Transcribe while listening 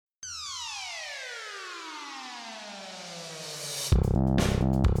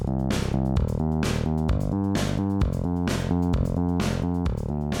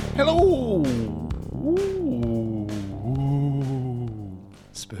Hello! Ooh.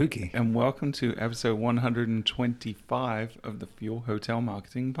 Spooky. And welcome to episode 125 of the Fuel Hotel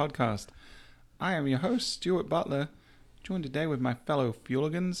Marketing Podcast. I am your host, Stuart Butler, joined today with my fellow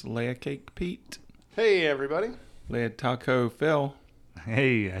Fueligans, Layer Cake Pete, Hey, everybody. Layer Taco Phil,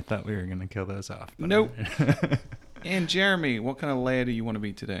 Hey, I thought we were going to kill those off. But Nope. and Jeremy. What kind of layer do you want to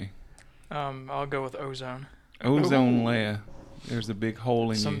be today? I'll go with ozone. Ozone layer. There's a big hole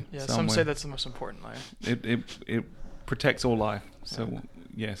in you somewhere. Some say that's the most important layer. It protects all life. So,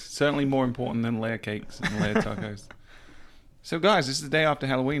 yes, certainly more important than layer cakes and layer tacos. So, guys, this is the day after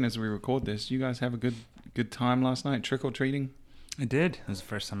Halloween as we record this. You guys have a good time last night, trick-or-treating? I did. It was the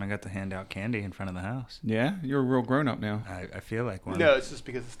first time I got to hand out candy in front of the house. Yeah? You're a real grown-up now. I feel like one. No, it's just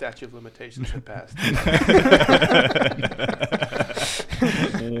because the statute of limitations had passed.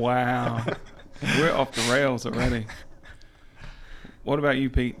 Wow. We're off the rails already. What about you,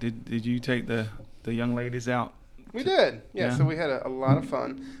 Pete? Did you take the young ladies out? We did. Yeah, Yeah. so we had a lot of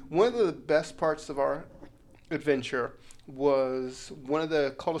fun. One of the best parts of our adventure was one of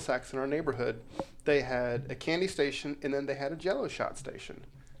the cul-de-sacs in our neighborhood. They had a candy station, and then they had a Jell-O shot station.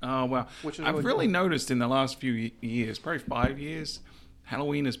 Oh, wow. Which is I've really really cool. noticed in the last few years, probably 5 years,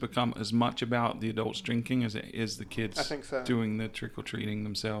 Halloween has become as much about the adults drinking as it is the kids I think so. doing the trick-or-treating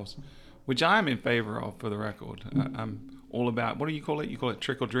themselves, which I'm in favor of, for the record. I'm all about, what do you call it? You call it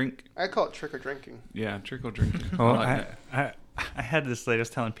trick-or-drink? I call it trick-or-drinking. Yeah, trick-or-drinking. Well, I like that. I had this lady, I was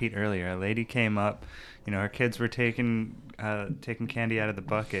telling Pete earlier, a lady came up, her kids were taking candy out of the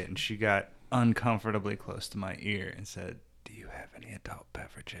bucket, and she got uncomfortably close to my ear and said, "Do you have any adult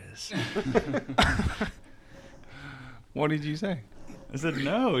beverages?" What did you say? I said,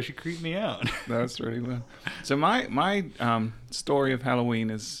 "No." She creeped me out. That's really well. So my story of Halloween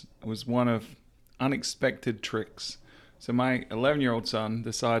was one of unexpected tricks. So my 11-year-old son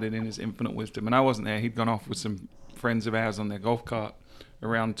decided in his infinite wisdom, and I wasn't there. He'd gone off with some friends of ours on their golf cart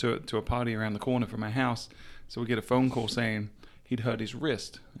around to a party around the corner from my house. So we get a phone call saying he'd hurt his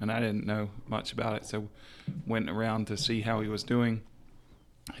wrist, and I didn't know much about it. So went around to see how he was doing.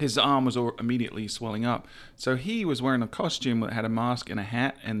 His arm was immediately swelling up. So he was wearing a costume that had a mask and a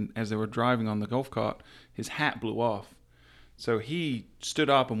hat, and as they were driving on the golf cart, his hat blew off. So he stood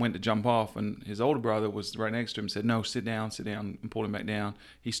up and went to jump off, and his older brother was right next to him and said, "No, sit down," and pulled him back down.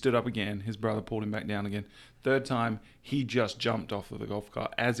 He stood up again. His brother pulled him back down again. Third time, he just jumped off of the golf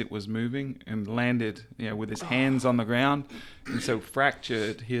cart as it was moving and landed with his hands on the ground, and so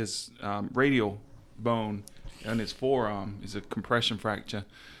fractured his radial bone on his forearm. Is a compression fracture.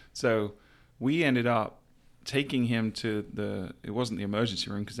 So we ended up taking him to it wasn't the emergency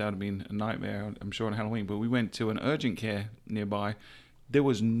room because that would have been a nightmare, I'm sure, on Halloween, but we went to an urgent care nearby. There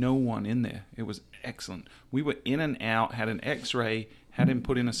was no one in there. It was excellent. We were in and out, had an x-ray, had him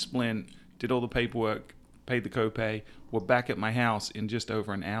put in a splint, did all the paperwork, paid the copay. We're back at my house in just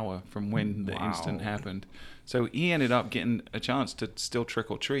over an hour from when the incident happened. So he ended up getting a chance to still trick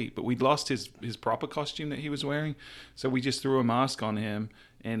or treat, but we'd lost his proper costume that he was wearing. So we just threw a mask on him,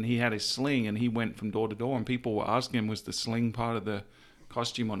 and he had his sling, and he went from door to door, and people were asking him, was the sling part of the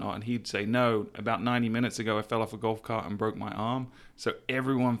costume or not? And he'd say, "No, about 90 minutes ago I fell off a golf cart and broke my arm." So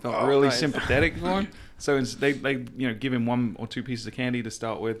everyone felt really nice. sympathetic for him. So they give him 1 or 2 pieces of candy to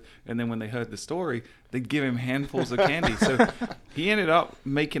start with, and then when they heard the story, they'd give him handfuls of candy. So he ended up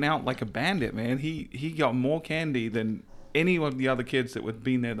making out like a bandit, man. He got more candy than any of the other kids that had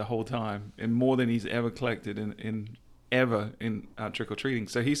been there the whole time, and more than he's ever collected in trick-or-treating.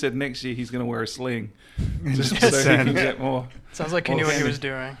 So he said next year he's going to wear a sling just so he can get more. Sounds like he knew what he was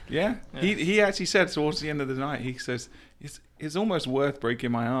doing. Yeah. Yeah. He actually said towards the end of the night, he says, it's almost worth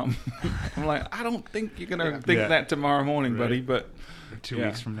breaking my arm. I'm like, I don't think you're going to think that tomorrow morning, buddy, but 2 Yeah.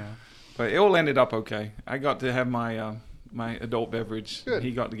 weeks from now. but it all ended up okay. I got to have my my adult beverage. Good.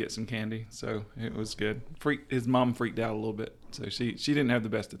 He got to get some candy, so it was good. His mom freaked out a little bit, so she didn't have the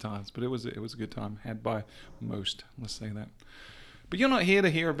best of times, but it was a good time had by most. Let's say that. But you're not here to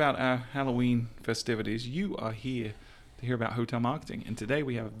hear about our Halloween festivities. You are here to hear about hotel marketing, and today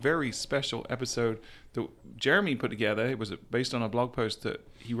we have a very special episode that Jeremy put together. It was based on a blog post that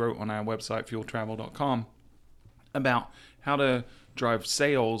he wrote on our website, fueltravel.com, about how to drive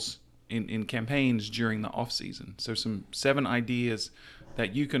sales in campaigns during the off season. So 7 ideas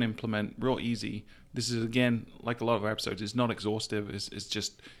that you can implement real easy. This is, again, like a lot of our episodes, it's not exhaustive. It's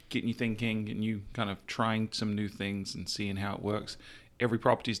just getting you thinking and you kind of trying some new things and seeing how it works. Every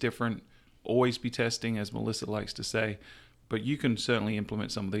property is different. Always be testing, as Melissa likes to say. But you can certainly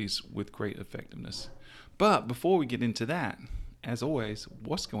implement some of these with great effectiveness. But before we get into that, as always,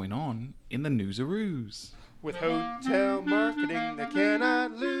 what's going on in the newsaroos? With hotel marketing they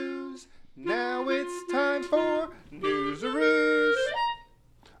cannot lose, now it's time for Newsaroos.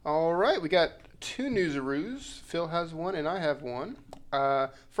 All right, we got 2 Newsaroos. Phil has one and I have one.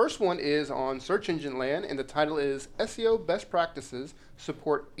 First one is on Search Engine Land, and the title is SEO Best Practices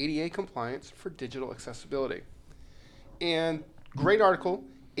Support ADA Compliance for Digital Accessibility. And great article.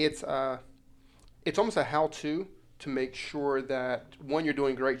 It's almost a how-to to make sure that, one, you're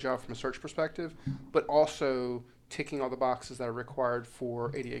doing a great job from a search perspective, but also ticking all the boxes that are required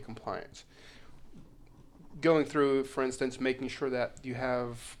for ADA compliance. Going through, for instance, making sure that you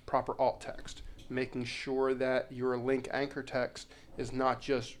have proper alt text, making sure that your link anchor text is not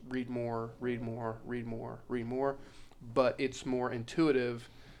just read more, but it's more intuitive.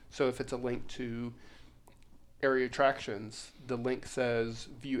 So if it's a link to area attractions, the link says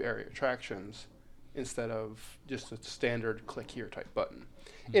view area attractions instead of just a standard click here type button.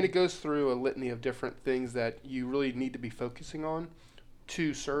 And it goes through a litany of different things that you really need to be focusing on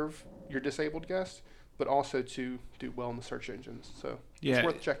to serve your disabled guests, but also to do well in the search engines. So it's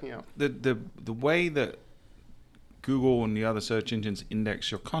worth checking out. The way that Google and the other search engines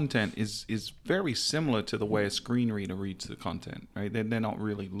index your content is very similar to the way a screen reader reads the content, right? They're not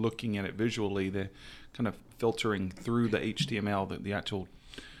really looking at it visually. They're kind of filtering through the HTML, the actual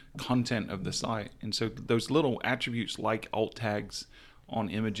content of the site. And so those little attributes like alt tags on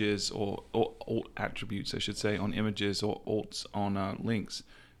images, or alt attributes, I should say, on images, or alts on links,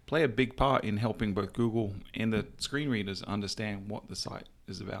 play a big part in helping both Google and the screen readers understand what the site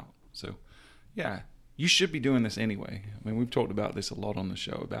is about. So, yeah, you should be doing this anyway. I mean, we've talked about this a lot on the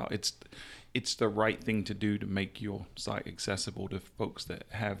show about it's the right thing to do to make your site accessible to folks that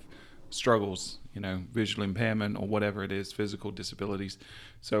have struggles, visual impairment or whatever it is, physical disabilities.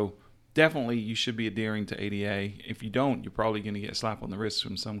 So definitely you should be adhering to ADA. If you don't, you're probably going to get a slap on the wrist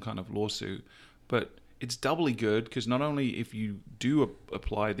from some kind of lawsuit. But it's doubly good because not only if you do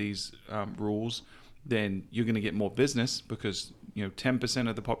apply these rules, then you're going to get more business because 10%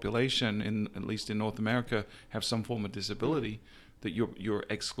 of the population, at least in North America, have some form of disability that you're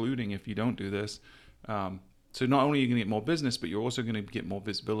excluding if you don't do this. So not only are you going to get more business, but you're also going to get more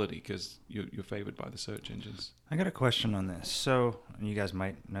visibility because you're favored by the search engines. I got a question on this. So you guys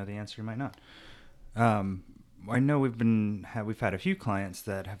might know the answer, you might not. I know we've had a few clients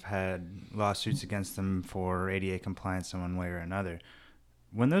that have had lawsuits against them for ADA compliance in one way or another.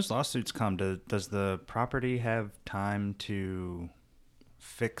 When those lawsuits come, does the property have time to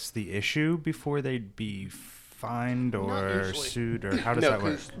fix the issue before they'd be fined or sued, or how does that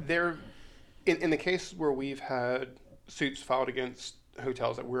work? No, in the case where we've had suits filed against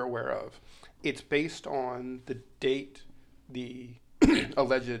hotels that we're aware of, it's based on the date the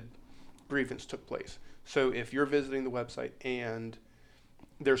alleged grievance took place. So if you're visiting the website and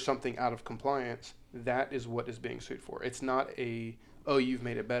there's something out of compliance, that is what is being sued for. It's not you've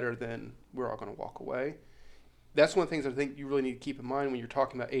made it better, then we're all going to walk away. That's one of the things I think you really need to keep in mind when you're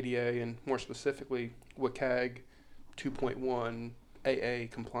talking about ADA and more specifically WCAG 2.1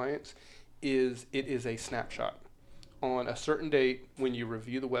 AA compliance. It is a snapshot. On a certain date, when you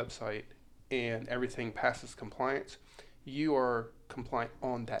review the website and everything passes compliance, you are compliant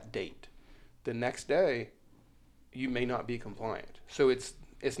on that date. The next day, you may not be compliant. So it's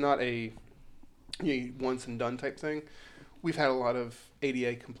not a once and done type thing. We've had a lot of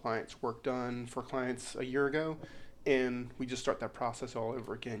ADA compliance work done for clients a year ago, and we just start that process all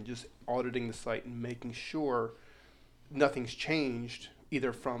over again, just auditing the site and making sure nothing's changed,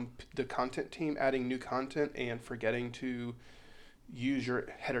 either from the content team adding new content and forgetting to use your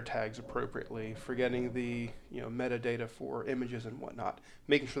header tags appropriately, forgetting the metadata for images and whatnot,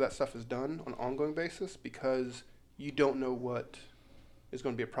 making sure that stuff is done on an ongoing basis, because you don't know what is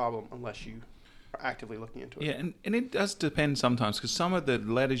going to be a problem unless you are actively looking into it. Yeah, and it does depend sometimes, because some of the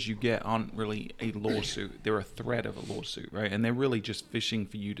letters you get aren't really a lawsuit. They're a threat of a lawsuit, right? And they're really just fishing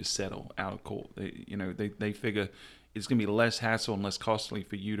for you to settle out of court. They figure it's going to be less hassle and less costly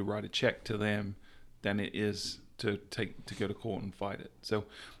for you to write a check to them than it is to go to court and fight it. So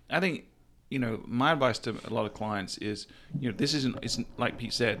I think, my advice to a lot of clients is, this isn't like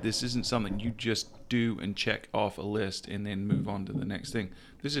Pete said, this isn't something you just do and check off a list and then move on to the next thing.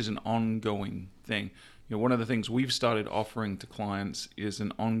 This is an ongoing thing. One of the things we've started offering to clients is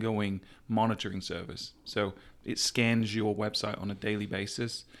an ongoing monitoring service. So it scans your website on a daily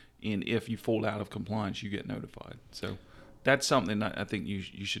basis, and if you fall out of compliance, you get notified. So that's something that I think you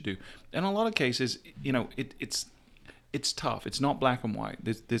should do. In a lot of cases, it's tough. It's not black and white.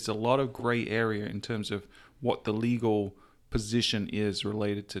 There's a lot of gray area in terms of what the legal position is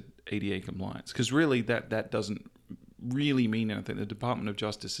related to ADA compliance, because really that doesn't really mean anything. The Department of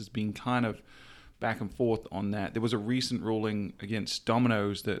Justice has been kind of back and forth on that. There was a recent ruling against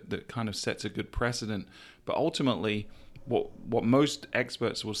Domino's that kind of sets a good precedent. But ultimately, what most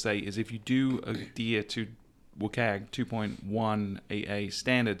experts will say is if you do adhere to WCAG 2.1 AA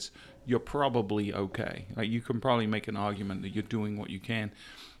standards, you're probably okay. Like, you can probably make an argument that you're doing what you can.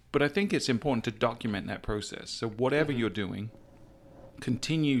 But I think it's important to document that process. So whatever you're doing,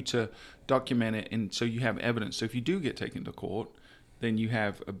 continue to document it, and so you have evidence. So if you do get taken to court, then you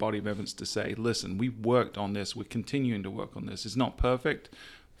have a body of evidence to say, listen, we've worked on this, we're continuing to work on this. It's not perfect,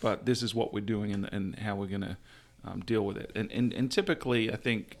 but this is what we're doing and how we're going to deal with it. And typically, I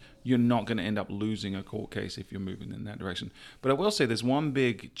think you're not going to end up losing a court case if you're moving in that direction. But I will say there's one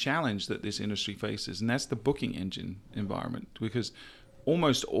big challenge that this industry faces, and that's the booking engine environment, because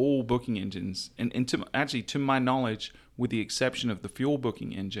almost all booking engines, and to my knowledge, with the exception of the fuel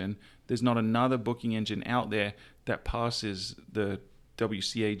booking engine, there's not another booking engine out there that passes the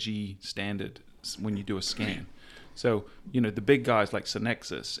WCAG standard when you do a scan. So, the big guys like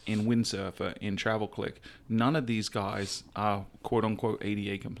Synexus, in Windsurfer, in TravelClick, none of these guys are quote-unquote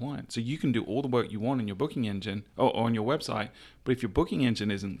ADA compliant. So you can do all the work you want in your booking engine or on your website, but if your booking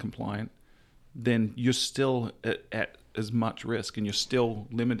engine isn't compliant, then you're still at as much risk, and you're still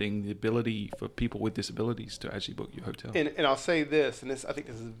limiting the ability for people with disabilities to actually book your hotel. And I'll say this, and I think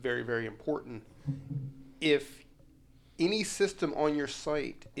this is very, very important. If any system on your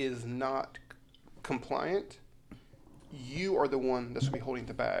site is not compliant, you are the one that's going to be holding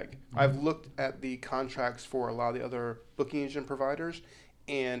the bag. I've looked at the contracts for a lot of the other booking engine providers,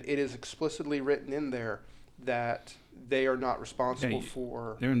 and it is explicitly written in there that they are not responsible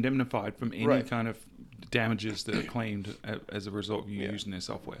for... They're indemnified from any kind of damages that are claimed as a result of you using their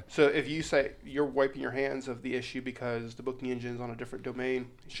software. So if you say you're wiping your hands of the issue because the booking engine is on a different domain,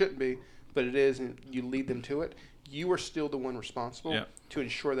 it shouldn't be, but it is, and you lead them to it, you are still the one responsible to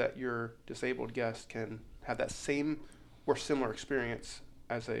ensure that your disabled guest can have that same or similar experience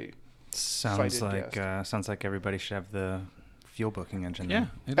as a sounds like everybody should have the fuel booking engine. Yeah,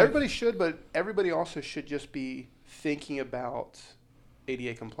 everybody should, but everybody also should just be thinking about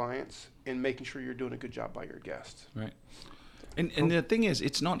ADA compliance and making sure you're doing a good job by your guests. Right. And the thing is,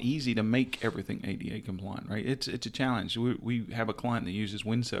 it's not easy to make everything ADA compliant, right? It's a challenge. We have a client that uses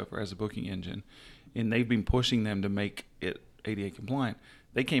Windsurfer as a booking engine, and they've been pushing them to make it ADA compliant.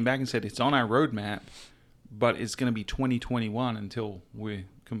 They came back and said it's on our roadmap, but it's going to be 2021 until we're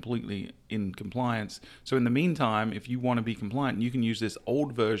completely in compliance. So in the meantime, if you want to be compliant, you can use this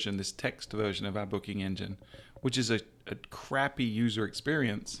old version, this text version of our booking engine, which is a crappy user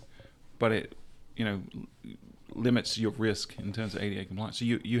experience, but it limits your risk in terms of ADA compliance. So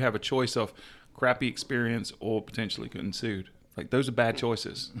you have a choice of crappy experience or potentially getting sued. Like, those are bad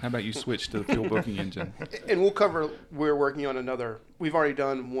choices. How about you switch to the fuel booking engine? And we're working on we've already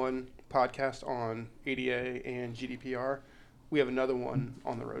done one podcast on ADA and GDPR. We have another one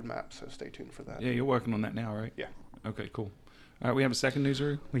on the roadmap, so stay tuned for that. Yeah, you're working on that now, right? Yeah. Okay, cool. All right, we have a second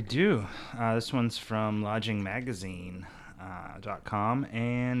newsroom? We do. This one's from lodgingmagazine.com,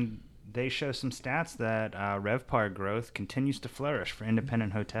 and they show some stats that RevPAR growth continues to flourish for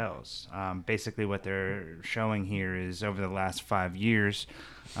independent hotels. Basically, what they're showing here is over the last 5 years,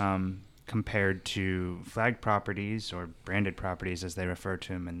 compared to flag properties or branded properties, as they refer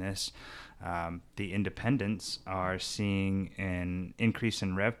to them in this, the independents are seeing an increase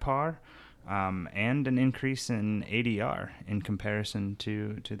in RevPAR and an increase in ADR in comparison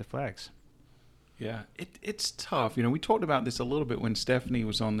to the flags. Yeah, it's tough. We talked about this a little bit when Stephanie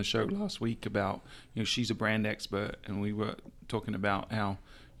was on the show last week about, she's a brand expert, and we were talking about how,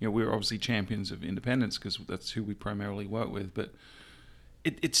 we're obviously champions of independence because that's who we primarily work with. But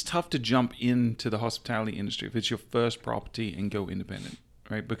it's tough to jump into the hospitality industry if it's your first property and go independent,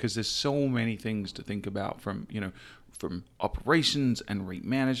 right? Because there's so many things to think about from operations and rate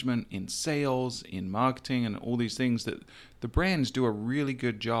management, in sales, in marketing, and all these things that the brands do a really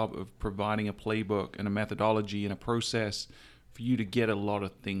good job of providing a playbook and a methodology and a process for you to get a lot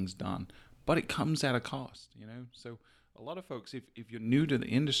of things done. But it comes at a cost, So a lot of folks, if you're new to the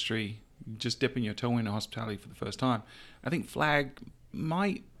industry, just dipping your toe into hospitality for the first time, I think flag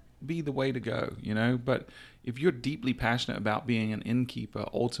might be the way to go, But if you're deeply passionate about being an innkeeper,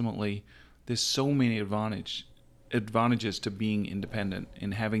 ultimately, there's so many advantages to being independent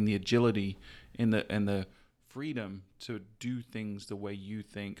and having the agility and the freedom to do things the way you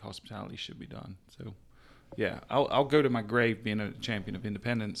think hospitality should be done. So, yeah, I'll go to my grave being a champion of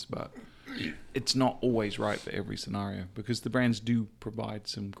independence, but it's not always right for every scenario because the brands do provide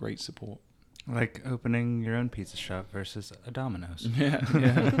some great support. Like opening your own pizza shop versus a Domino's.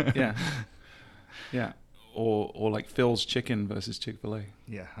 Yeah. or like Phil's Chicken versus Chick-fil-A.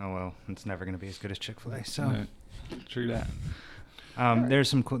 Yeah. Oh well, it's never going to be as good as Chick-fil-A. So No, true that. there's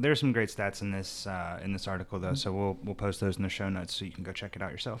some great stats in this article though. So we'll post those in the show notes so you can go check it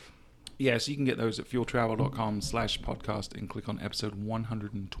out yourself. Yeah, so you can get those at fueltravel.com/podcast and click on episode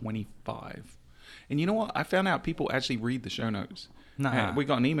 125. And you know what? I found out people actually read the show notes. We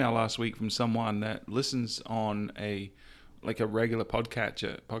got an email last week from someone that listens on a regular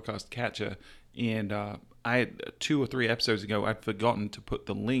podcast catcher, and I had 2 or 3 episodes ago, I'd forgotten to put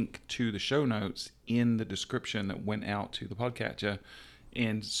the link to the show notes in the description that went out to the podcatcher.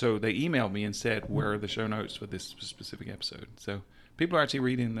 And so they emailed me and said, where are the show notes for this specific episode? So people are actually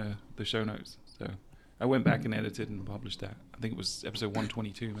reading the show notes. So I went back and edited and published that. I think it was episode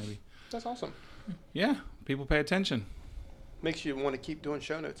 122 maybe. That's awesome. Yeah, people pay attention. Makes you want to keep doing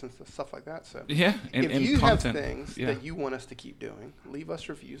show notes and stuff like that. So yeah, if you content, have things that you want us to keep doing, leave us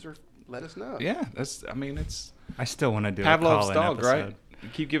reviews or let us know. Yeah, it's I still want to do Pavlov's a dog, episode. right? You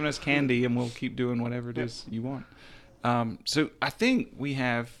keep giving us candy, and we'll keep doing whatever it is you want. So I think we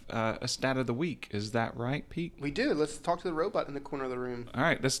have a stat of the week. Is that right, Pete? We do. Let's talk to the robot in the corner of the room. All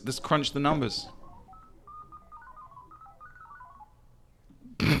right, let's crunch the numbers.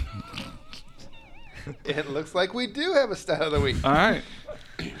 It looks like we do have a stat of the week. All right.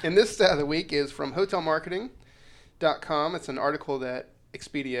 And this stat of the week is from hotelmarketing.com. It's an article that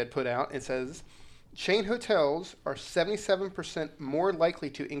Expedia had put out. It says, chain hotels are 77% more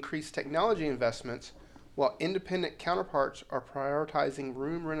likely to increase technology investments, while independent counterparts are prioritizing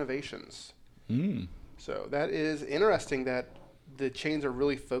room renovations. So that is interesting that the chains are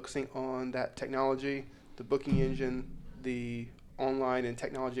really focusing on that technology, the booking engine, the online and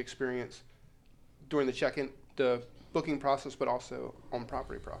technology experience during the check-in, the booking process, but also on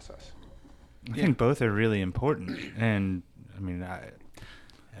property process. I think both are really important, and I mean,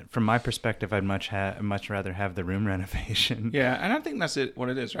 from my perspective, I'd much rather have the room renovation. Yeah, and I think that's what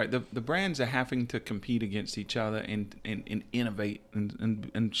it is, right? The brands are having to compete against each other and innovate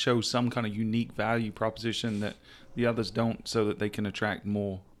and show some kind of unique value proposition that the others don't, so that they can attract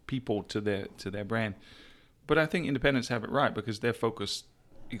more people to their brand. But I think independents have it right because they're focused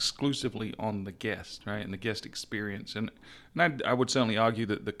exclusively on the guest, right, and the guest experience. And I would certainly argue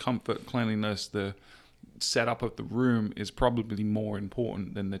that the comfort, cleanliness, the setup of the room is probably more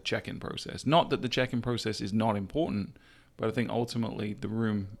important than the check-in process. Not that the check-in process is not important, but I think ultimately the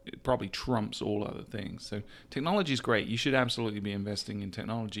room, it probably trumps all other things. So technology is great. You should absolutely be investing in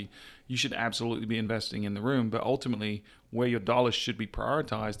technology. You should absolutely be investing in the room, but ultimately where your dollars should be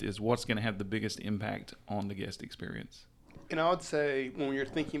prioritized is what's going to have the biggest impact on the guest experience. And I would say when you're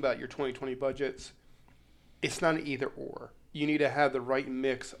thinking about your 2020 budgets, it's not an either or. You need to have the right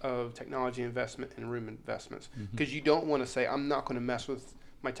mix of technology investment and room investments, because you don't want to say, I'm not going to mess with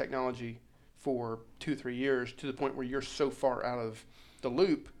my technology for 2-3 years to the point where you're so far out of the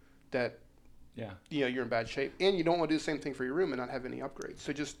loop that you're in bad shape. And you don't want to do the same thing for your room and not have any upgrades.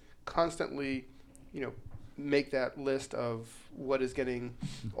 So just constantly, make that list of what is getting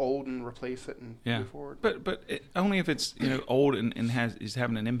old and replace it and move forward. But only if it's old and is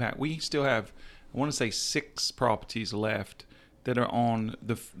having an impact. We still have, I want to say, 6 properties left that are on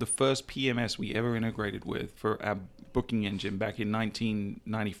the first PMS we ever integrated with for our booking engine back in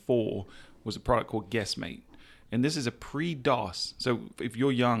 1994 was a product called Guestmate. And this is a pre-DOS. So if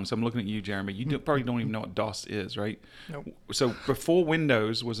you're young, so I'm looking at you, Jeremy, you probably don't even know what DOS is, right? Nope. So before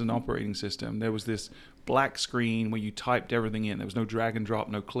Windows was an operating system, there was this black screen where you typed everything in. There was no drag and drop,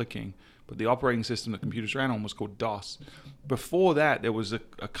 no clicking. But the operating system that computers ran on was called DOS. Before that, there was a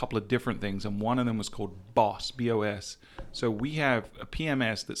couple of different things, and one of them was called BOSS, B-O-S. So we have a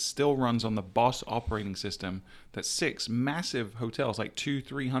PMS that still runs on the BOSS operating system that 6 massive hotels, like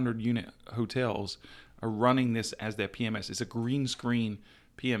 200-300 unit hotels, are running this as their PMS. It's a green screen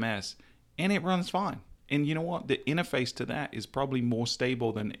PMS, and it runs fine. And you know what? The interface to that is probably more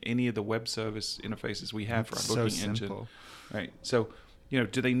stable than any of the web service interfaces we have for our booking engine. Right. So, do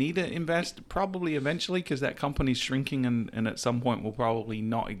they need to invest? Probably eventually, because that company's shrinking and at some point will probably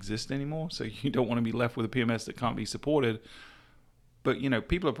not exist anymore. So you don't want to be left with a PMS that can't be supported. But,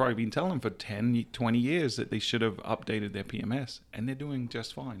 people have probably been telling them for 10, 20 years that they should have updated their PMS, and they're doing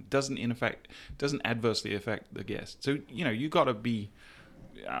just fine. Doesn't adversely affect the guest. So, you got to be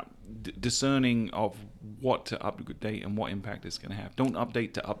discerning of what to update and what impact it's going to have. Don't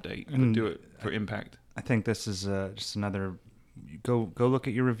update to update, but do it for impact. I think this is just another... Go look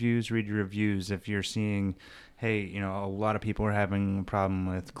at your reviews, read your reviews. If you're seeing, hey, a lot of people are having a problem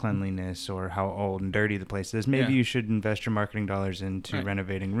with cleanliness or how old and dirty the place is, maybe you should invest your marketing dollars into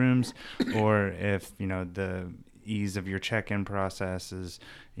renovating rooms. Or if, the ease of your check-in process is,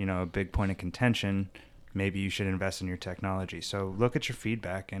 a big point of contention, maybe you should invest in your technology. So look at your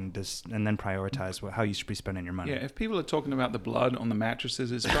feedback and then prioritize how you should be spending your money. Yeah, if people are talking about the blood on the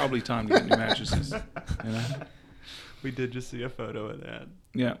mattresses, it's probably time to get new mattresses. You know? We did just see a photo of that.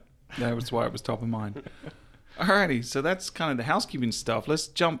 Yeah, that was why it was top of mind. Alrighty, so that's kind of the housekeeping stuff. Let's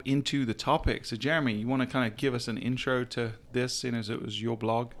jump into the topic. So Jeremy, you want to kind of give us an intro to this, seeing as it was your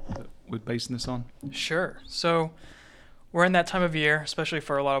blog that we're basing this on? Sure. So we're in that time of year, especially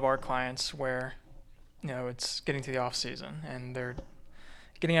for a lot of our clients, where it's getting to the off season and they're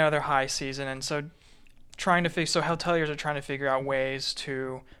getting out of their high season, and so hoteliers are trying to figure out ways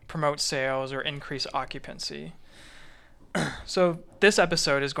to promote sales or increase occupancy. So this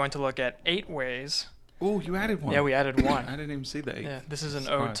episode is going to look at 8 ways. Oh, you added one. Yeah, we added one. I didn't even see the 8. Yeah, this is an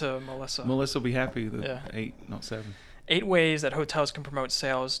ode to Melissa. Melissa will be happy that 8, not 7. 8 ways that hotels can promote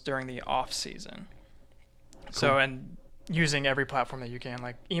sales during the off season. Cool. So, and using every platform that you can,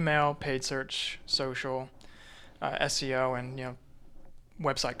 like email, paid search, social, SEO, and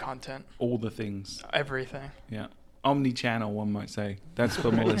website content. All the things. Everything. Yeah, omni-channel, one might say. That's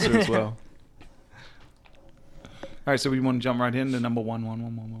for Melissa as well. All right, so we want to jump right into number one.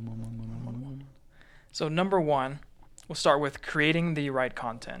 So number 1, we'll start with creating the right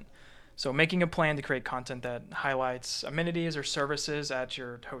content. So making a plan to create content that highlights amenities or services at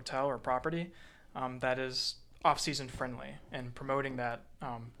your hotel or property that is off-season friendly, and promoting that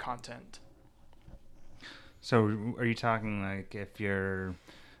content. So are you talking like if you're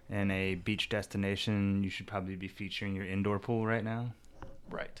in a beach destination, you should probably be featuring your indoor pool right now?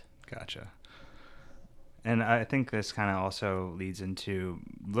 Right. Gotcha. And I think this kind of also leads into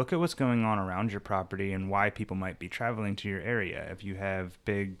look at what's going on around your property and why people might be traveling to your area. If you have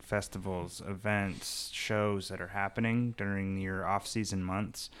big festivals, events, shows that are happening during your off-season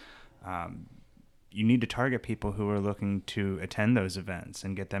months, you need to target people who are looking to attend those events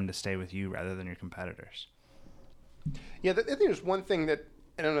and get them to stay with you rather than your competitors. Yeah, I think there's one thing that,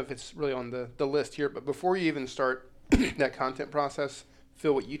 I don't know if it's really on the list here, but before you even start that content process,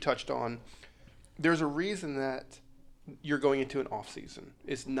 Phil, what you touched on, there's a reason that you're going into an off season.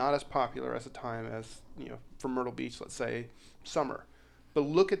 It's not as popular as a time as, for Myrtle Beach, let's say summer. But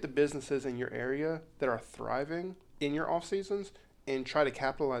look at the businesses in your area that are thriving in your off seasons and try to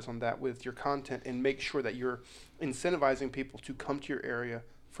capitalize on that with your content and make sure that you're incentivizing people to come to your area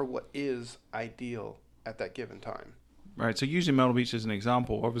for what is ideal at that given time. Right, so using Myrtle Beach as an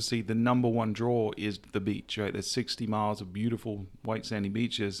example, obviously the number one draw is the beach, right? There's 60 miles of beautiful white sandy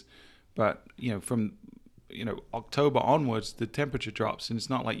beaches. But, from, October onwards, the temperature drops, and it's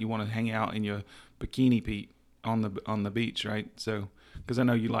not like you want to hang out in your bikini, Pete, on the beach, right? So, because I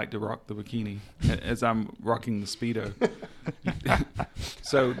know you like to rock the bikini as I'm rocking the Speedo.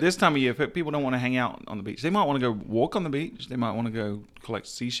 So this time of year, if people don't want to hang out on the beach, they might want to go walk on the beach. They might want to go collect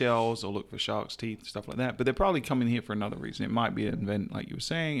seashells or look for shark's teeth, stuff like that. But they're probably coming here for another reason. It might be an event like you were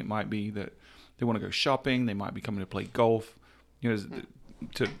saying. It might be that they want to go shopping. They might be coming to play golf,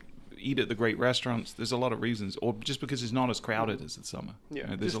 to eat at the great restaurants. There's a lot of reasons, or just because it's not as crowded as the summer.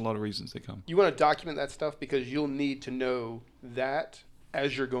 Yeah, there's a lot of reasons they come. You want to document that stuff because you'll need to know that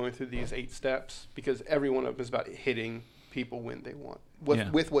as you're going through these 8 steps, because every one of them is about hitting people when they want,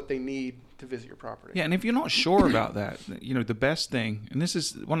 with what they need to visit your property. Yeah, and if you're not sure about that, the best thing, and this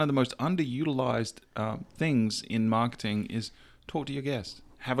is one of the most underutilized things in marketing, is talk to your guests.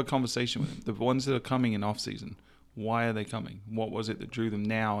 Have a conversation with them. The ones that are coming in off season. Why are they coming? What was it that drew them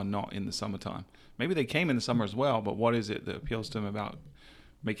now and not in the summertime? Maybe they came in the summer as well, but what is it that appeals to them about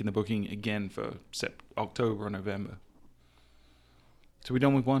making the booking again for October or November? So we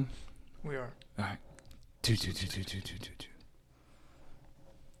done with 1? We are. All right. 2.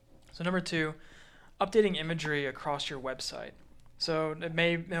 So number 2, updating imagery across your website. So it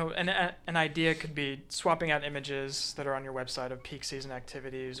may, an idea could be swapping out images that are on your website of peak season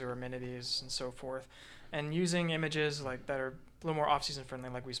activities or amenities and so forth, and using images like that are a little more off-season friendly,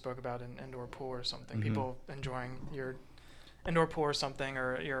 like we spoke about in indoor pool or something. Mm-hmm. People enjoying your indoor pool or something,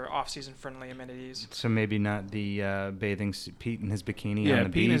 or your off-season friendly amenities. So maybe not the bathing suit, Pete in his bikini on the beach. Yeah,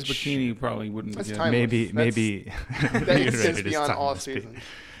 Pete in his bikini probably wouldn't be good. Maybe that's beyond all season.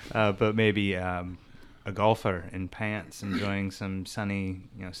 But maybe a golfer in pants enjoying some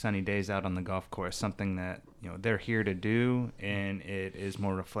sunny days out on the golf course, something that they're here to do, and it is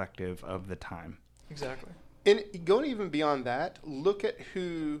more reflective of the time. Exactly. And going even beyond that, look at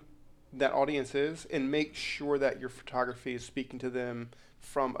who that audience is and make sure that your photography is speaking to them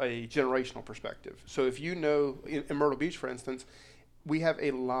from a generational perspective. So if in Myrtle Beach, for instance, we have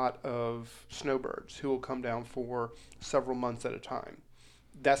a lot of snowbirds who will come down for several months at a time.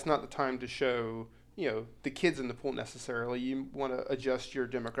 That's not the time to show, the kids in the pool necessarily. You want to adjust your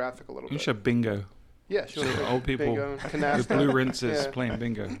demographic a little bit. You show bingo. Yeah, sure. So old people Bingo, with canasta. blue rinses Yeah. playing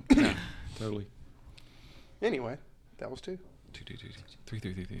bingo. Yeah, totally. Anyway, that was 2. 2, 2, 2, 2, 3,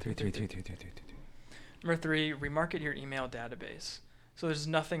 3, 3, 3. 3. Number 3, remarket your email database. So there's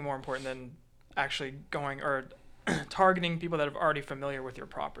nothing more important than actually going or targeting people that are already familiar with your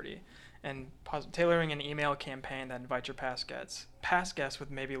property, and tailoring an email campaign that invites your past guests with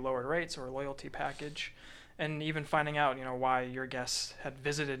maybe lower rates or a loyalty package, and even finding out why your guests had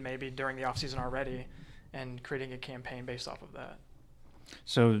visited maybe during the off season already, and creating a campaign based off of that.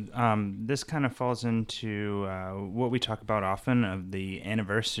 So this kind of falls into what we talk about often of the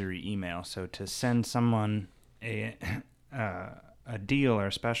anniversary email. So to send someone a deal or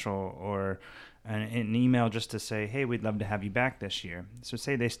a special or an email just to say, hey, we'd love to have you back this year. So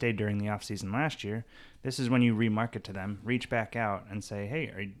say they stayed during the off season last year. This is when you remarket to them, reach back out and say, hey,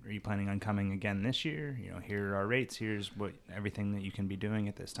 are you planning on coming again this year? Here are our rates. Here's everything that you can be doing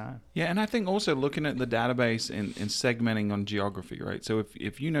at this time. Yeah, and I think also looking at the database and segmenting on geography, right? So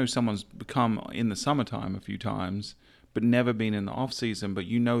if someone's come in the summertime a few times, but never been in the off season, but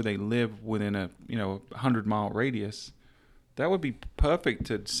they live within a 100-mile radius, that would be perfect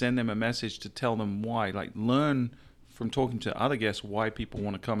to send them a message to tell them why. Like, learn from talking to other guests why people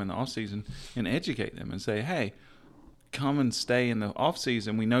want to come in the off season, and educate them and say, hey, come and stay in the off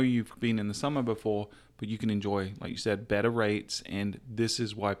season. We know you've been in the summer before, but you can enjoy, like you said, better rates, and this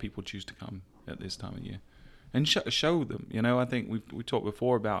is why people choose to come at this time of year. And show them. I think we talked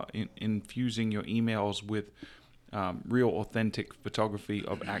before about infusing your emails with real authentic photography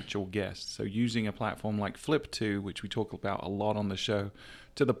of actual guests. So using a platform like Flip2, which we talk about a lot on the show,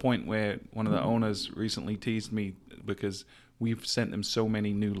 to the point where one of the owners recently teased me because we've sent them so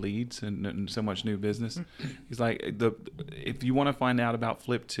many new leads and so much new business. He's like, if you want to find out about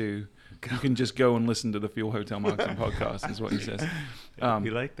Flip2, you can just go and listen to the Fuel Hotel Marketing Podcast, is what he says.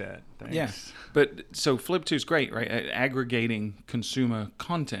 We like that. Thanks. Yeah. But so Flip2 is great, right? At aggregating consumer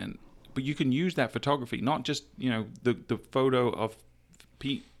content. But you can use that photography, not just, the photo of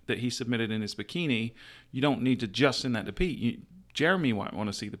Pete that he submitted in his bikini. You don't need to just send that to Pete. Jeremy might want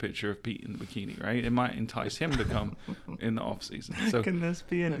to see the picture of Pete in the bikini, right? It might entice him to come in the off season. So can this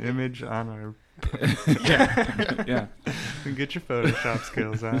be an image on our... yeah. Get your Photoshop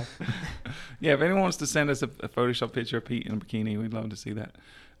skills out. Yeah, if anyone wants to send us a Photoshop picture of Pete in a bikini, we'd love to see that.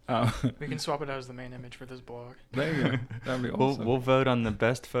 We can swap it out as the main image for this blog. There you go. That'd be awesome. We'll vote on the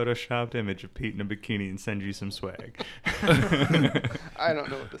best photoshopped image of Pete in a bikini and send you some swag. I don't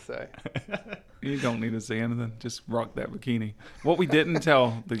know what to say. You don't need to say anything. Just rock that bikini. What we didn't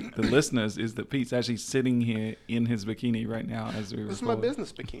tell the listeners is that Pete's actually sitting here in his bikini right now as we record. This is my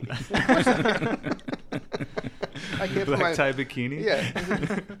business bikini. I can't put Black tie bikini?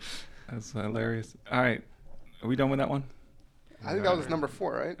 Yeah. That's hilarious. All right. Are we done with that one? I think that was number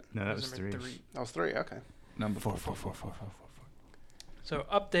 4, right? No, that was number 3. That was 3, okay. Number 4. So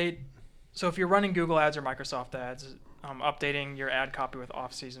update. So if you're running Google Ads or Microsoft Ads, updating your ad copy with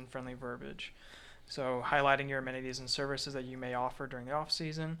off-season friendly verbiage. So highlighting your amenities and services that you may offer during the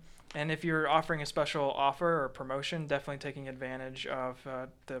off-season. And if you're offering a special offer or promotion, definitely taking advantage of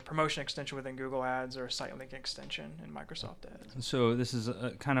the promotion extension within Google Ads or site link extension in Microsoft Ads. So this is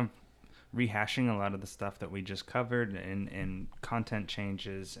kind of rehashing a lot of the stuff that we just covered, and content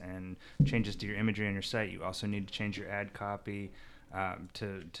changes and changes to your imagery on your site. You also need to change your ad copy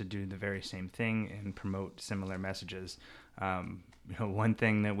to do the very same thing and promote similar messages. One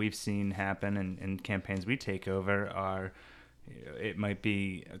thing that we've seen happen in campaigns we take over are, it might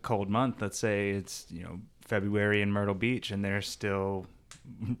be a cold month. Let's say it's February in Myrtle Beach, and they're still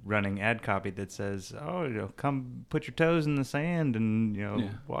running ad copy that says, come put your toes in the sand and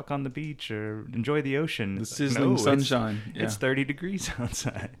walk on the beach or enjoy the ocean. The It's sizzling sunshine. It's 30 degrees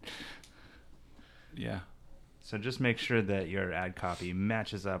outside. Yeah. So just make sure that your ad copy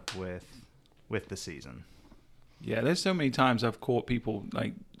matches up with the season. Yeah, there's so many times I've caught people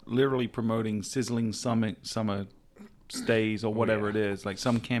like literally promoting sizzling summer stays or whatever it is, like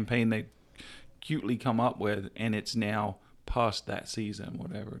some campaign they cutely come up with, and it's now past that season,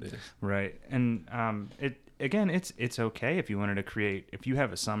 whatever it is. Right. And it's okay if you wanted to create, if you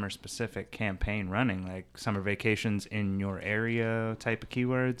have a summer specific campaign running, like summer vacations in your area type of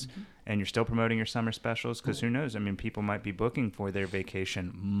keywords, and you're still promoting your summer specials, because who knows? I mean, people might be booking for their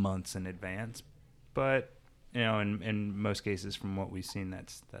vacation months in advance, but in most cases from what we've seen,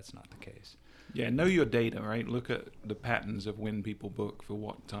 that's not the case. Yeah, know your data, right? Look at the patterns of when people book for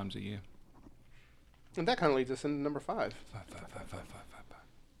what times a year. And that kind of leads us into number 5.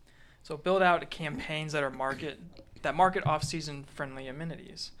 So build out campaigns that market off-season friendly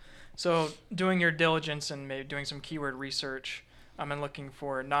amenities. So doing your diligence and maybe doing some keyword research, And looking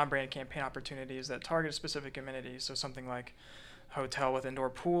for non-brand campaign opportunities that target specific amenities. So something like hotel with indoor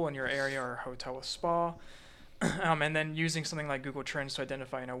pool in your area or hotel with spa. And then using something like Google Trends to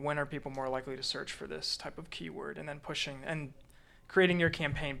identify, when are people more likely to search for this type of keyword, and then pushing and creating your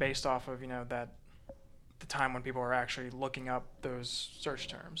campaign based off of, that the time when people are actually looking up those search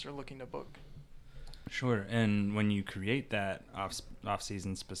terms or looking to book. Sure. And when you create that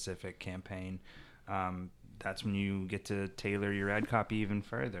off-season specific campaign, that's when you get to tailor your ad copy even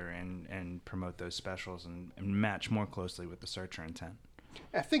further and promote those specials and match more closely with the searcher intent.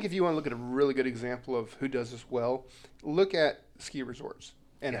 I think if you want to look at a really good example of who does this well, look at ski resorts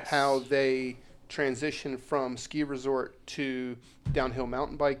and how they transition from ski resort to downhill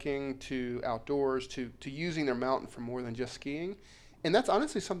mountain biking to outdoors to using their mountain for more than just skiing. And that's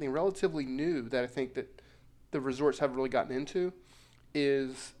honestly something relatively new that I think that the resorts have really gotten into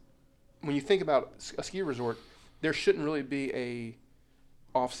is when you think about a ski resort, there shouldn't really be a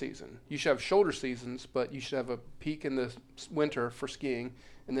off season. You should have shoulder seasons, but you should have a peak in the winter for skiing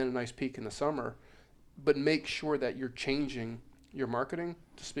and then a nice peak in the summer. But make sure that you're changing your marketing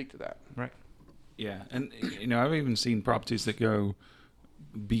to speak to that. Right. Yeah, and I've even seen properties that go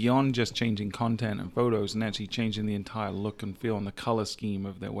beyond just changing content and photos and actually changing the entire look and feel and the color scheme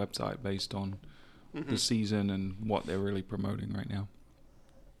of their website based on the season and what they're really promoting right now.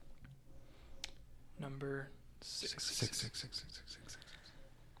 Number 6. 6.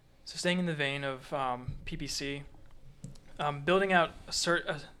 So staying in the vein of PPC, building out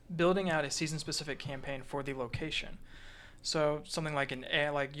a season-specific campaign for the location. So something like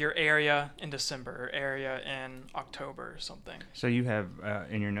like your area in December or area in October or something. So you have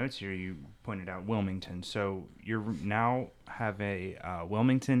in your notes here, you pointed out Wilmington. So you now have a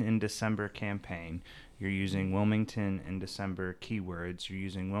Wilmington in December campaign. You're using Wilmington in December keywords. You're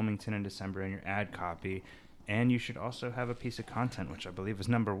using Wilmington in December in your ad copy. And you should also have a piece of content, which I believe is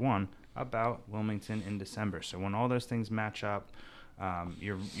number 1, about Wilmington in December. So when all those things match up,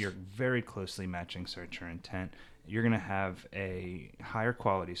 you're very closely matching searcher intent. You're going to have a higher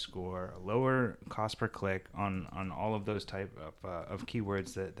quality score, a lower cost per click on all of those type of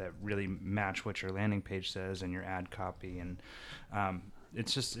keywords that really match what your landing page says and your ad copy. And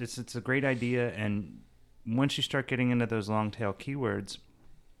it's a great idea. And once you start getting into those long tail keywords,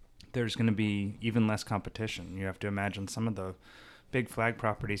 there's going to be even less competition. You have to imagine some of the big flag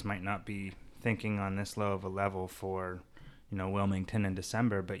properties might not be thinking on this low of a level for, Wilmington in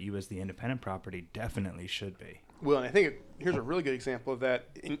December, but you as the independent property definitely should be. Well, and I think here's a really good example of that.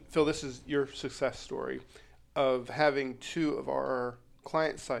 Phil, this is your success story of having 2 of our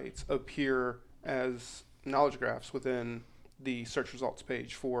client sites appear as knowledge graphs within the search results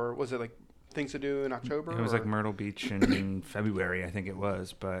page for, was it like things to do in October? It was like Myrtle Beach in February, I think it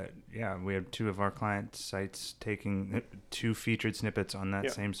was. But yeah, we have 2 of our client sites taking 2 featured snippets on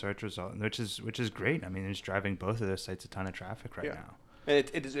that same search result, which is great. I mean, it's driving both of those sites a ton of traffic right now. And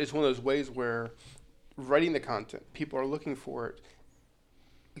it's one of those ways where writing the content, people are looking for it,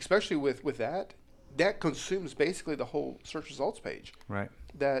 especially with that consumes basically the whole search results page. Right.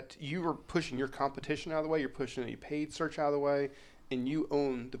 That you are pushing your competition out of the way, you're pushing a paid search out of the way, and you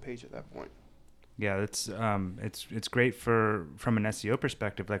own the page at that point. Yeah, it's great from an SEO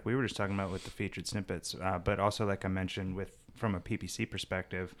perspective, like we were just talking about with the featured snippets, but also like I mentioned from a PPC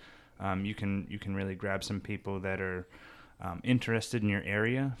perspective, you can really grab some people that are interested in your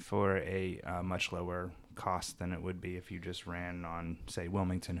area for a much lower cost than it would be if you just ran on, say,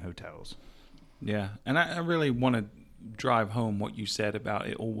 Wilmington hotels. Yeah, and I really want to drive home what you said about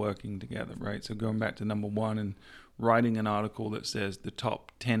it all working together, right? So going back to number 1 and writing an article that says the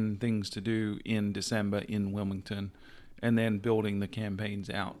top 10 things to do in December in Wilmington, and then building the campaigns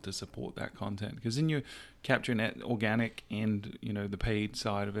out to support that content, because then you're capturing that organic and the paid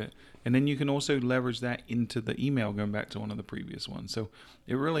side of it, and then you can also leverage that into the email, going back to one of the previous ones. So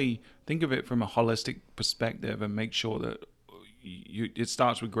it really, think of it from a holistic perspective and make sure that it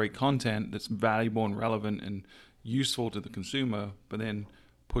starts with great content that's valuable and relevant and useful to the consumer, but then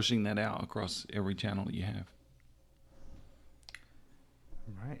pushing that out across every channel that you have.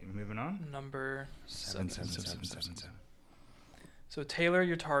 All right, moving on. Number 7. 7. So tailor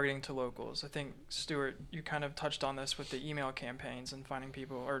your targeting to locals. I think, Stuart, you kind of touched on this with the email campaigns and finding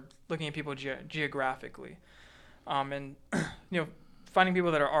people or looking at people geographically. And, finding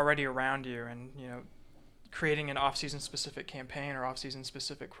people that are already around you and, creating an off-season specific campaign or off-season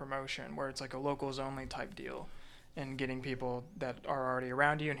specific promotion where it's like a locals only type deal and getting people that are already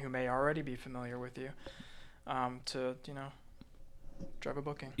around you and who may already be familiar with you to, drive a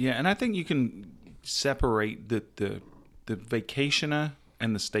booking. Yeah, and I think you can separate the vacationer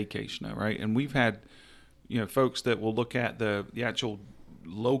and the staycationer, right? And we've had, folks that will look at the actual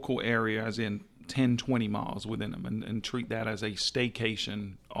local area, as in 10, 20 miles within them, and treat that as a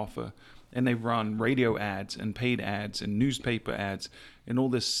staycation offer. And they run radio ads and paid ads and newspaper ads and all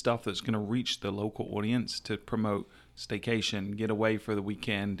this stuff that's going to reach the local audience to promote staycation, get away for the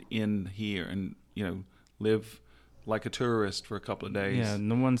weekend in here, and live like a tourist for a couple of days. Yeah,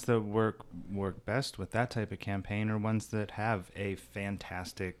 and the ones that work best with that type of campaign are ones that have a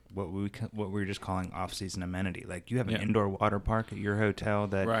fantastic what we're just calling off-season amenity. Like you have an indoor water park at your hotel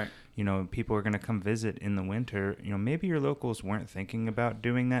that right. People are going to come visit in the winter. Maybe your locals weren't thinking about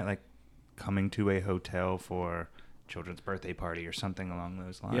doing that, like coming to a hotel for children's birthday party or something along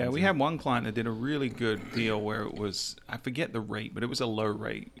those lines. Yeah, we had one client that did a really good deal where it was, I forget the rate, but it was a low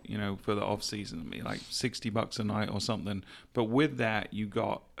rate, for the off season, like $60 a night or something. But with that, you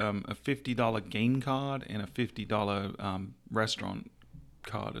got a $50 game card and a $50 restaurant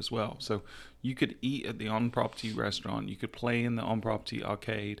card as well. So you could eat at the on-property restaurant, you could play in the on-property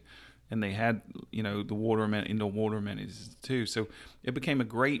arcade, and they had, the indoor water amenities too. So it became a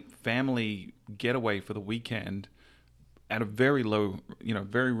great family getaway for the weekend at a very low,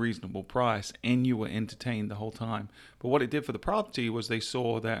 very reasonable price, and you were entertained the whole time. But what it did for the property was they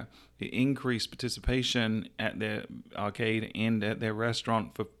saw that it increased participation at their arcade and at their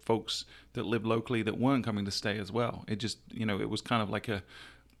restaurant for folks that live locally that weren't coming to stay as well. It just, it was kind of like a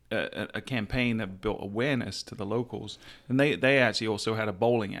campaign that built awareness to the locals. And they actually also had a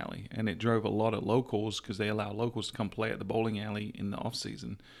bowling alley, and it drove a lot of locals because they allow locals to come play at the bowling alley in the off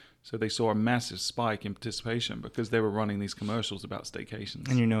season. So they saw a massive spike in participation because they were running these commercials about staycations.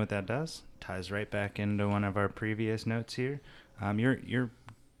 And you know what that does? Ties right back into one of our previous notes here. You're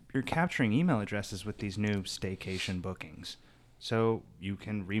capturing email addresses with these new staycation bookings. So you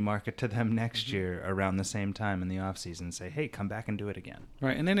can remarket to them next year around the same time in the off season. Say, hey, come back and do it again.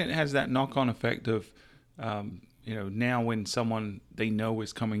 Right, and then it has that knock-on effect of, now when someone they know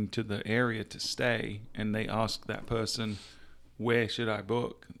is coming to the area to stay, and they ask that person, where should I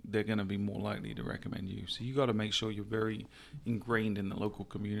book? They're going to be more likely to recommend you. So you got to make sure you're very ingrained in the local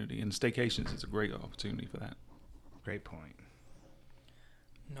community, and staycations is a great opportunity for that. Great point.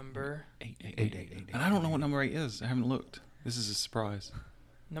 Number 8. And I don't know what number 8 is. I haven't looked. This is a surprise.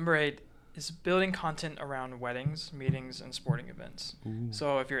 Number 8 is building content around weddings, meetings, and sporting events. Ooh.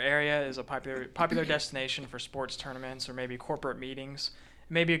 So if your area is a popular destination for sports tournaments or maybe corporate meetings,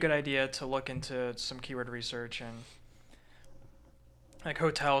 it may be a good idea to look into some keyword research and like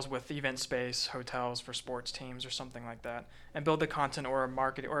hotels with event space, hotels for sports teams or something like that, and build the content or a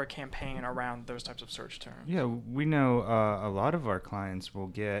market or a campaign around those types of search terms. Yeah, we know a lot of our clients will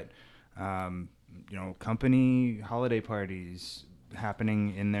get, company holiday parties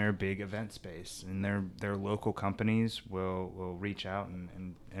happening in their big event space, and their local companies will reach out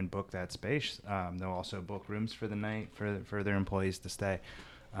and book that space. They'll also book rooms for the night for their employees to stay.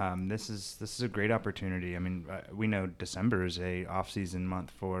 This is a great opportunity. I mean, we know December is a off-season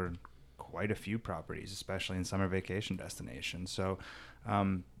month for quite a few properties, especially in summer vacation destinations. So,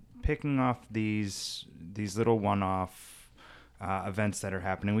 picking off these little one-off events that are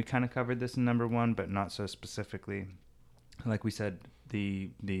happening, we kind of covered this in number 1, but not so specifically. Like we said, the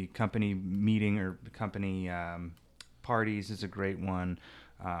company meeting or the company parties is a great one.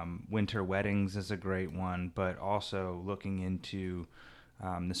 Winter weddings is a great one, but also looking into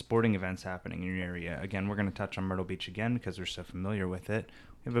the sporting events happening in your area. Again, we're going to touch on Myrtle Beach again because we're so familiar with it.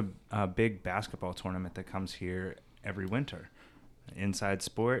 We have a big basketball tournament that comes here every winter. Inside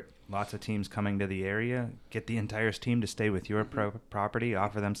sport, lots of teams coming to the area. Get the entire team to stay with your property.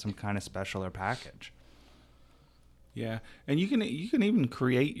 Offer them some kind of special or package. Yeah, and you can even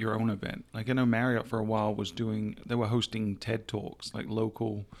create your own event. Like I know Marriott for a while they were hosting TED Talks, like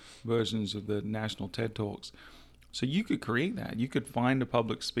local versions of the national TED Talks. So you could create that. You could find a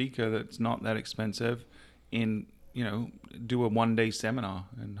public speaker that's not that expensive and, do a one-day seminar,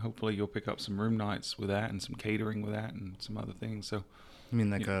 and hopefully you'll pick up some room nights with that and some catering with that and some other things. So you mean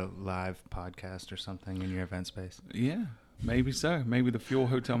like a live podcast or something in your event space? Yeah, maybe so. Maybe the Fuel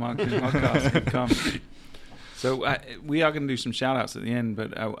Hotel Marketing Podcast could come. So we are going to do some shout-outs at the end,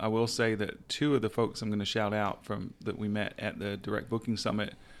 but I will say that 2 of the folks I'm going to shout out from that we met at the Direct Booking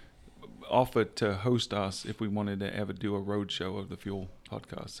Summit offered to host us if we wanted to ever do a road show of the Fuel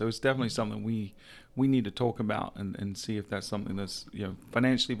podcast. So it's definitely something we need to talk about and see if that's something that's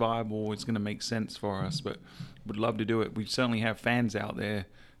financially viable. It's going to make sense for us, but would love to do it. We certainly have fans out there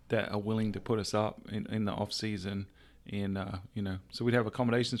that are willing to put us up in the off season, and so we'd have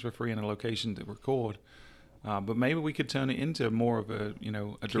accommodations for free and a location to record. But maybe we could turn it into more of a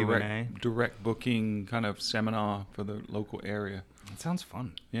a Q&A. direct booking kind of seminar for the local area. It sounds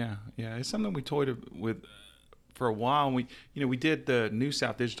fun. Yeah, it's something we toyed with for a while. We did the New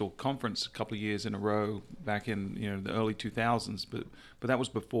South Digital Conference a couple of years in a row back in the early 2000s, but that was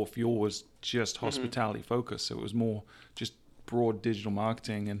before Fuel was just hospitality focused, so it was more just broad digital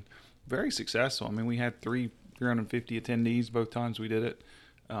marketing and very successful. I mean, we had 350 attendees both times we did it,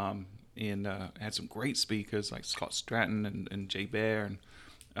 and had some great speakers like Scott Stratton and Jay Baer,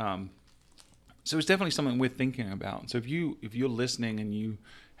 and so it's definitely something we're thinking about. So if you're listening and you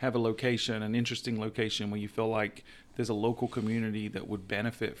have a location, an interesting location where you feel like there's a local community that would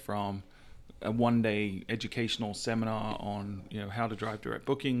benefit from a one-day educational seminar on how to drive direct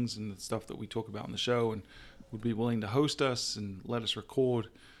bookings and the stuff that we talk about on the show, and would be willing to host us and let us record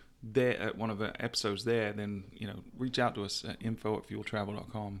there at one of the episodes there, then reach out to us at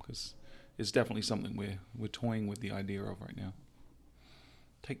info@fueltravel.com, because it's definitely something we're toying with the idea of right now.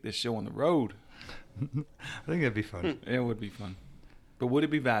 Take this show on the road. I think that'd be fun. It would be fun. But would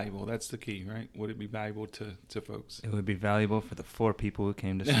it be valuable? That's the key, right? Would it be valuable to folks? It would be valuable for the 4 people who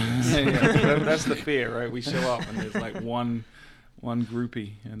came to see us. That's the fear, right? We show up and there's like one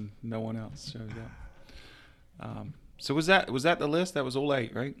groupie and no one else shows up. So was that the list? That was all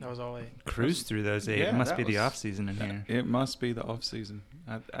 8, right? That was all 8. Cruise through those 8. Yeah, It must that be the was- off season in here. It must be the off season.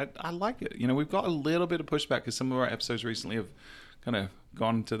 I like it. We've got a little bit of pushback because some of our episodes recently have kind of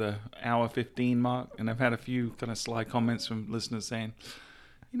gone to the hour 15 mark, and I've had a few kind of sly comments from listeners saying,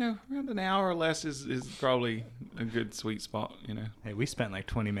 around an hour or less is probably a good sweet spot. Hey, we spent like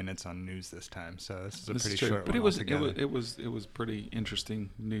 20 minutes on news this time, so this is a This pretty is true. short But one altogether. it was pretty interesting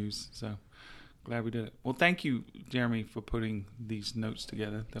news. So glad we did it. Well, thank you, Jeremy, for putting these notes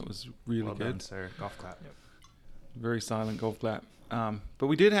together. That was really Well good. done, sir. Golf clap. Very silent golf clap. But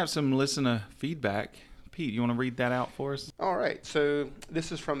we did have some listener feedback. Pete, you want to read that out for us? All right, so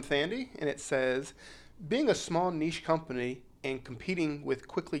this is from Thandy, and it says, being a small niche company and competing with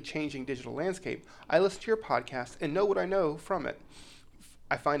quickly changing digital landscape, I listen to your podcast and know what I know from it.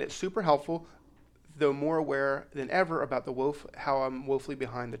 I find it super helpful, though more aware than ever about how I'm woefully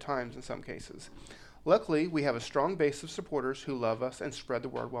behind the times in some cases. Luckily, we have a strong base of supporters who love us and spread the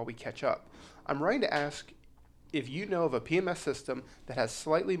word while we catch up. I'm writing to ask if you know of a PMS system that has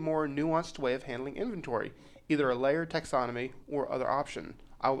slightly more nuanced way of handling inventory, either a layered taxonomy or other option.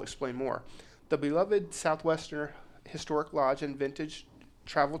 I will explain more. The beloved Southwestern Historic Lodge and Vintage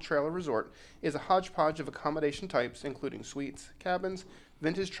Travel Trailer Resort is a hodgepodge of accommodation types, including suites, cabins,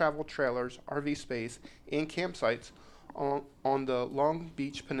 vintage travel trailers, RV space, and campsites on the Long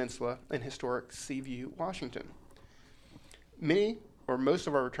Beach Peninsula in historic Seaview, Washington. Many or most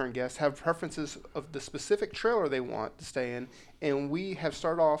of our return guests have preferences of the specific trailer they want to stay in, and we have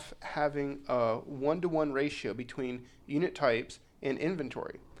started off having a 1-to-1 ratio between unit types and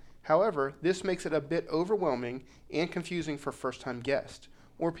inventory. However, this makes it a bit overwhelming and confusing for first-time guests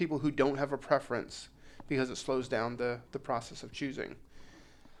or people who don't have a preference because it slows down the process of choosing.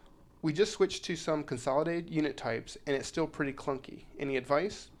 We just switched to some consolidated unit types, and it's still pretty clunky. Any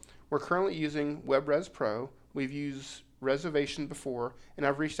advice? We're currently using WebRes Pro. We've used Reservation before, and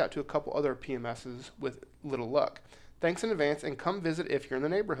I've reached out to a couple other PMSs with little luck. Thanks in advance, and come visit if you're in the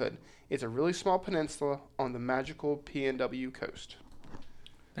neighborhood. It's a really small peninsula on the magical PNW coast.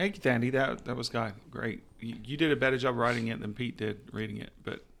 Thank you, Tandy. That was great. You did a better job writing it than Pete did reading it,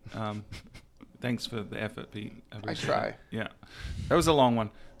 but thanks for the effort, Pete. I appreciate try. it. Yeah, that was a long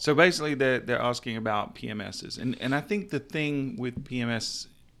one. So basically, they're asking about PMSs, and I think the thing with PMS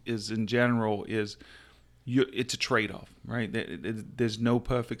is in general is it's a trade-off, right? There's no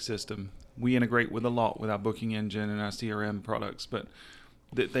perfect system. We integrate with a lot with our booking engine and our CRM products, but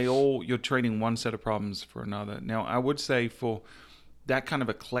you're trading one set of problems for another. Now, I would say for that kind of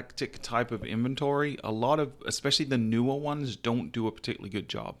eclectic type of inventory, a lot of, especially the newer ones, don't do a particularly good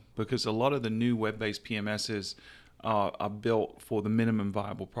job, because a lot of the new web-based PMSs are built for the minimum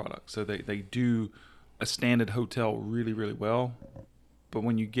viable product. So they do a standard hotel really, really well. But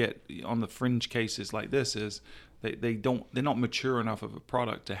when you get on the fringe cases like this, they're not mature enough of a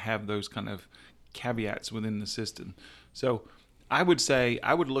product to have those kind of caveats within the system. So I would say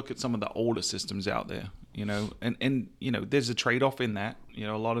I would look at some of the older systems out there, and there's a trade-off in that. A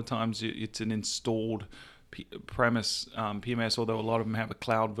lot of times it's an installed premise PMS, although a lot of them have a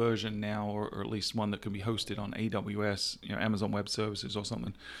cloud version now, or at least one that can be hosted on AWS, Amazon Web Services or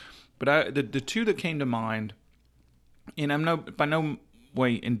something. But the two that came to mind, and I'm by no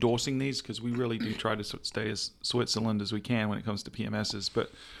way endorsing these, because we really do try to stay as Switzerland as we can when it comes to PMSs.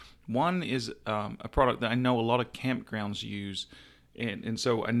 But one is a product that I know a lot of campgrounds use, And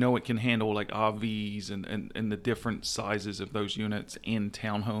so I know it can handle like RVs and the different sizes of those units and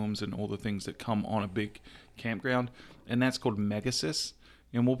townhomes and all the things that come on a big campground. And that's called Megasys.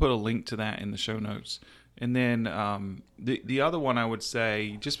 And we'll put a link to that in the show notes. And then the other one I would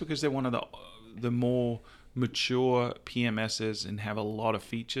say, just because they're one of the more mature PMSs and have a lot of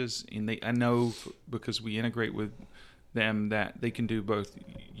features, and I know because we integrate with them that they can do both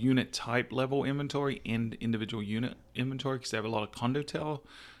unit type level inventory and individual unit inventory, because they have a lot of Condotel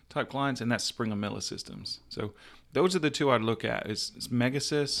type clients, and that's Springer Miller systems. So those are the two I'd look at: is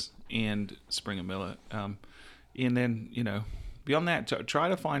Megasys and Springer Miller. And then, you know, beyond that, try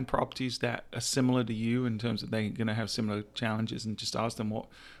to find properties that are similar to you in terms of they're going to have similar challenges, and just ask them what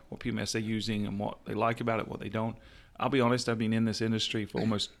PMS they're using and what they like about it, what they don't. I'll be honest, I've been in this industry for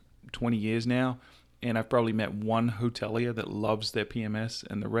almost 20 years now, and I've probably met one hotelier that loves their PMS,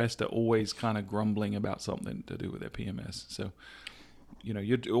 and the rest are always kind of grumbling about something to do with their PMS. So, you know,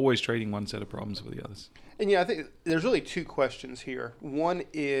 you're always trading one set of problems with the others. And yeah, I think there's really two questions here. One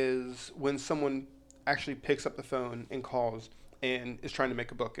is when someone actually picks up the phone and calls and is trying to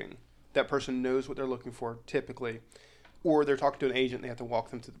make a booking, that person knows what they're looking for typically, or they're talking to an agent, they have to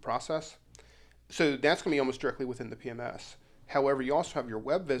walk them through the process. So that's going to be almost directly within the PMS. However, you also have your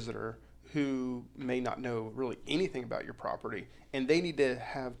web visitor who may not know really anything about your property, and they need to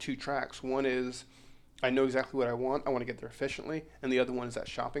have two tracks. One is, I know exactly what I want to get there efficiently, and the other one is that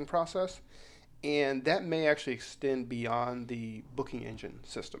shopping process. And that may actually extend beyond the booking engine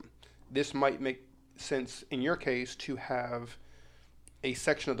system. This might make sense in your case to have a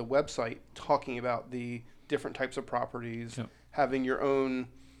section of the website talking about the different types of properties, Yep. having your own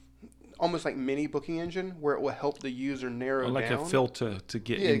almost like mini booking engine where it will help the user narrow Or like down. a filter to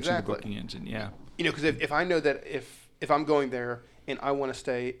get into exactly. the booking engine. Yeah. You know, because if I know that if I'm going there and I want to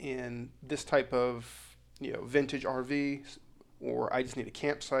stay in this type of, you know, vintage RV, or I just need a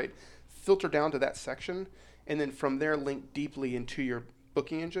campsite, filter down to that section, and then from there link deeply into your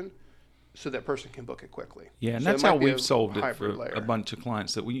booking engine so that person can book it quickly. Yeah, and So it that's might how be we've a solved it hybrid for layer. a bunch of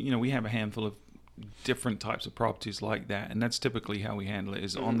clients that we have a handful of different types of properties like that, and that's typically how we handle it.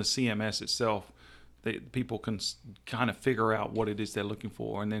 Is on the CMS itself, people can kind of figure out what it is they're looking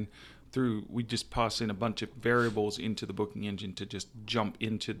for, and then we just pass in a bunch of variables into the booking engine to just jump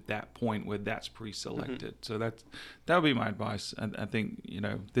into that point where that's pre-selected. So that would be my advice. I think, you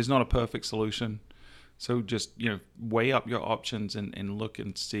know, there's not a perfect solution. So just, you know, weigh up your options and look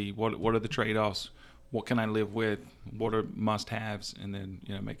and see what are the trade-offs, what can I live with, what are must-haves, and then,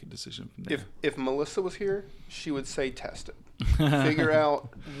 you know, make a decision from there. If Melissa was here, she would say test it. Figure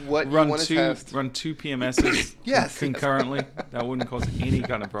out what you Run want to two test. PMSs Yes. concurrently. That wouldn't cause any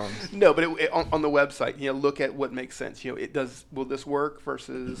kind of problems. No, but on the website, you know, look at what makes sense. You know, will this work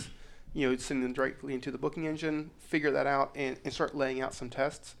versus, you know, sending them directly into the booking engine. Figure that out and start laying out some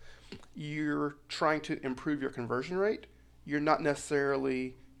tests. You're trying to improve your conversion rate. You're not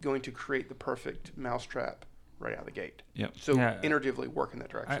necessarily going to create the perfect mousetrap right out of the gate. Yep. So Yeah. iteratively work in that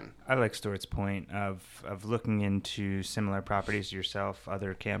direction. I like Stuart's point of looking into similar properties to yourself,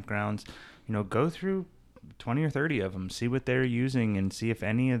 other campgrounds. You know, go through 20 or 30 of them, see what they're using, and see if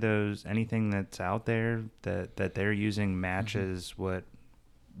anything that's out there that they're using matches what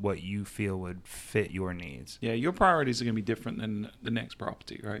you feel would fit your needs. Yeah, your priorities are going to be different than the next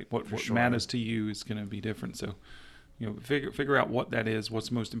property, right? What sure. matters to you is going to be different. So, you know, figure out what that is, what's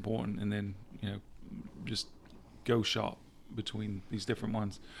most important, and then, you know, just go shop between these different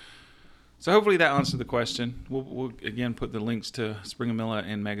ones. So hopefully that answered the question. We'll again put the links to Springer Miller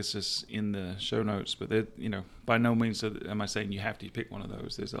and Megasys in the show notes, but you know, by no means am I saying you have to pick one of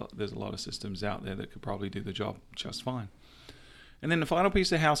those. There's a lot of systems out there that could probably do the job just fine. And then the final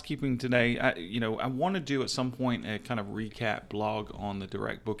piece of housekeeping today, I want to do at some point a kind of recap blog on the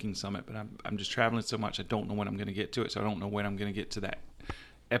Direct Booking Summit, but I'm just traveling so much I don't know when I'm going to get to it, so I don't know when I'm going to get to that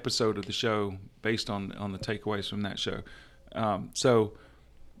episode of the show based on the takeaways from that show. So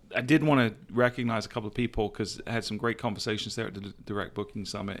I did want to recognize a couple of people because I had some great conversations there at the Direct Booking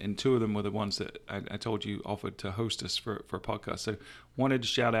Summit, and two of them were the ones that I told you offered to host us for a podcast. So wanted to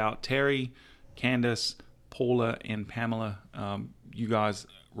shout out Terry, Candace, Paula, and Pamela. You guys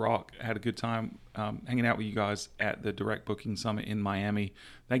rock. I had a good time hanging out with you guys at the Direct Booking Summit in Miami.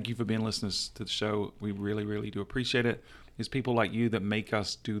 Thank you for being listeners to the show. We really, really do appreciate it. It's people like you that make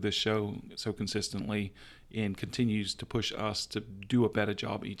us do this show so consistently and continues to push us to do a better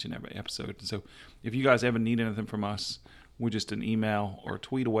job each and every episode. And so if you guys ever need anything from us, we're just an email or a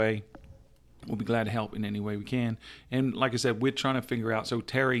tweet away. We'll be glad to help in any way we can. And like I said, we're trying to figure out, so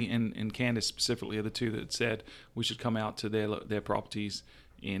Terry and Candace specifically are the two that said we should come out to their properties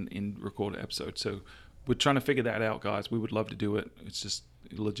and record an episode. So we're trying to figure that out, guys. We would love to do it. It's just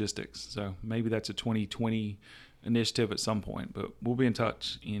logistics. So maybe that's a 2020 initiative at some point, but we'll be in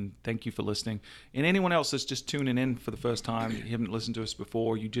touch. And thank you for listening. And anyone else that's just tuning in for the first time, you haven't listened to us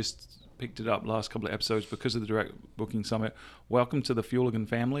before, you just picked it up last couple of episodes because of the Direct Booking Summit, welcome to the Fueligan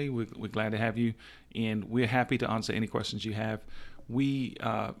family. We're glad to have you, and we're happy to answer any questions you have. We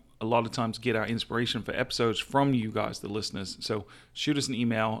a lot of times get our inspiration for episodes from you guys, the listeners. So shoot us an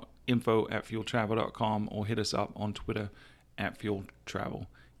email, info@fueltravel.com, or hit us up on Twitter @fueltravel.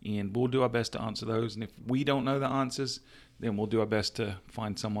 And we'll do our best to answer those. And if we don't know the answers, then we'll do our best to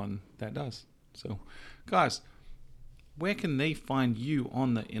find someone that does. So, guys, where can they find you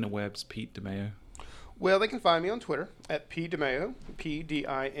on the interwebs, Pete DeMaio? Well, they can find me on Twitter @PDimaio,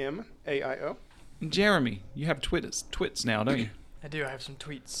 PDIMAIO. And Jeremy, you have twits now, don't you? I do. I have some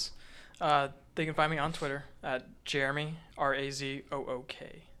tweets. They can find me on Twitter @Jeremy,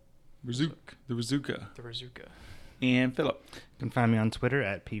 RAZOOK. Razook, the Razooka. The Razooka. And Philip. You can find me on Twitter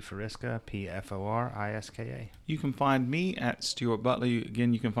 @PForiska, PFORISKA. You can find me @Stuart Butler.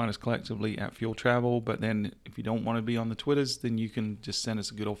 Again, you can find us collectively @Fuel Travel. But then if you don't want to be on the Twitters, then you can just send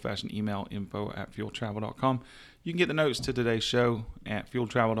us a good old-fashioned email, info@fueltravel.com. You can get the notes to today's show at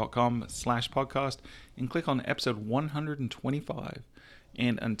fueltravel.com/podcast and click on episode 125.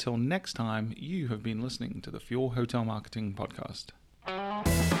 And until next time, you have been listening to the Fuel Hotel Marketing Podcast.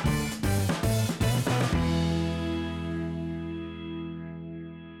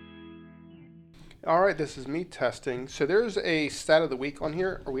 All right, this is me testing. So there's a stat of the week on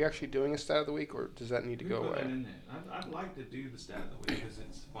here. Are we actually doing a stat of the week, or does that need to go away? I'd like to do the stat of the week because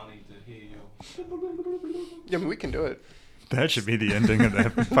it's funny to hear you. Yeah, I mean, we can do it. That should be the ending of the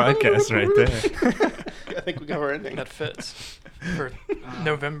podcast right there. I think we got our ending. That fits for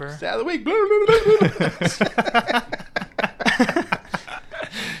November. Stat of the week.